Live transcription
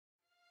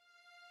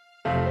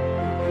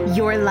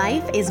Your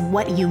life is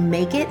what you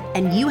make it,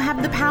 and you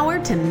have the power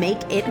to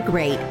make it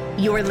great.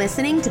 You're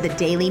listening to the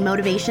Daily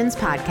Motivations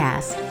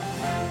Podcast.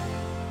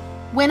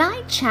 When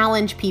I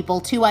challenge people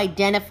to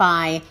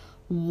identify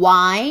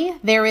why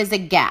there is a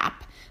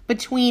gap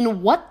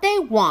between what they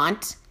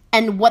want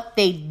and what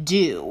they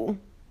do,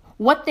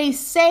 what they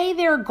say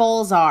their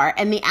goals are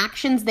and the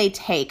actions they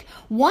take,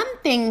 one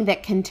thing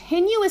that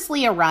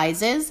continuously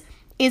arises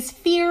is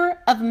fear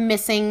of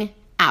missing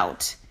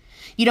out.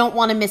 You don't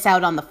want to miss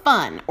out on the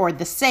fun or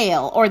the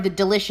sale or the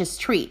delicious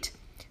treat.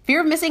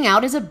 Fear of missing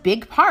out is a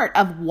big part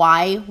of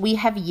why we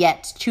have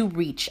yet to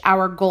reach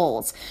our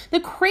goals. The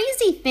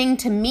crazy thing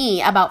to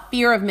me about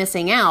fear of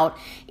missing out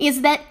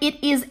is that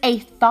it is a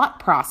thought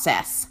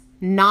process,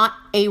 not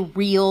a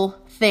real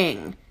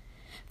thing.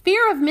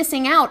 Fear of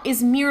missing out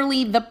is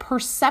merely the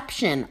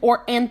perception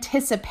or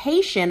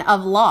anticipation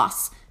of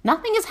loss.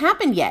 Nothing has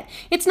happened yet.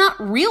 It's not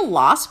real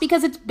loss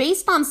because it's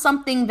based on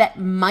something that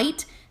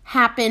might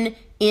happen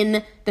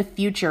in the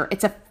future.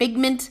 It's a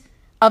figment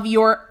of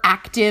your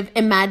active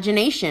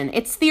imagination.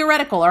 It's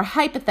theoretical or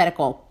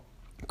hypothetical.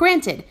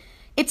 Granted,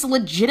 it's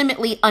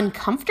legitimately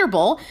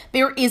uncomfortable.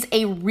 There is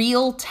a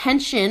real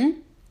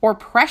tension or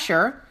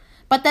pressure,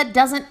 but that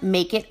doesn't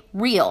make it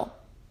real.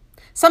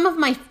 Some of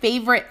my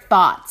favorite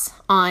thoughts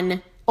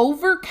on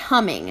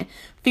overcoming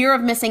fear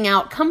of missing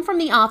out come from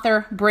the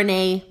author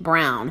Brené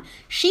Brown.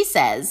 She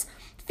says,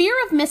 fear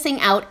of missing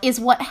out is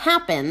what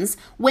happens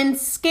when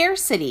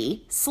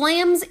scarcity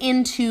slams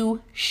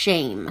into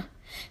shame.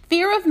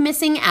 Fear of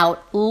missing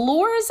out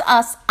lures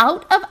us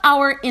out of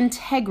our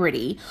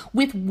integrity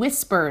with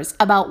whispers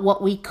about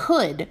what we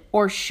could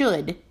or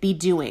should be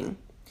doing.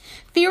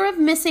 Fear of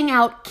missing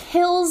out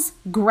kills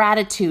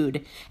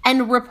gratitude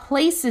and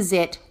replaces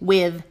it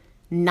with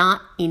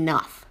not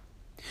enough.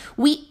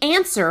 We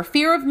answer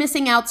fear of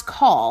missing out's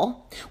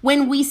call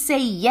when we say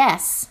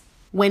yes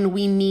when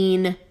we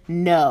mean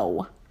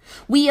no.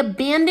 We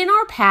abandon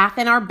our path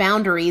and our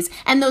boundaries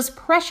and those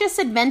precious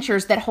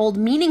adventures that hold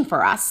meaning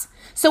for us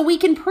so we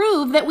can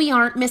prove that we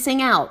aren't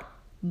missing out.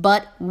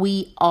 But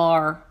we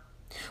are.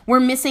 We're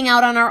missing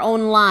out on our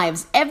own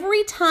lives.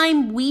 Every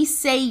time we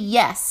say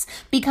yes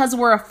because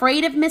we're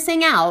afraid of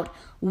missing out,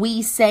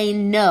 we say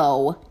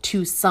no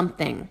to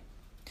something.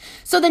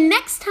 So the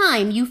next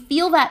time you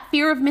feel that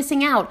fear of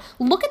missing out,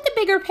 look at the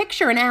bigger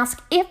picture and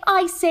ask, if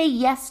I say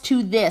yes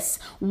to this,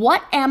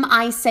 what am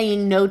I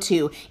saying no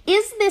to?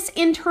 Is this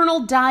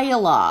internal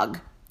dialogue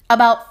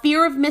about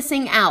fear of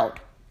missing out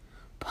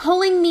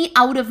pulling me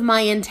out of my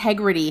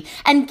integrity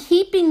and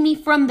keeping me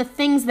from the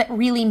things that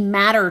really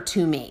matter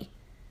to me?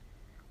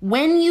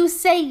 When you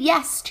say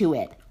yes to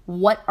it,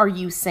 what are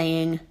you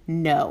saying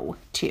no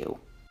to?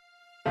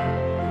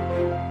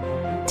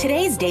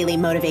 Today's Daily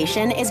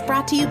Motivation is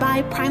brought to you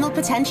by Primal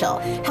Potential,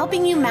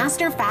 helping you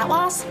master fat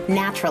loss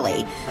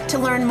naturally. To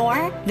learn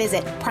more,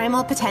 visit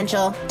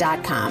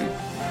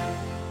primalpotential.com.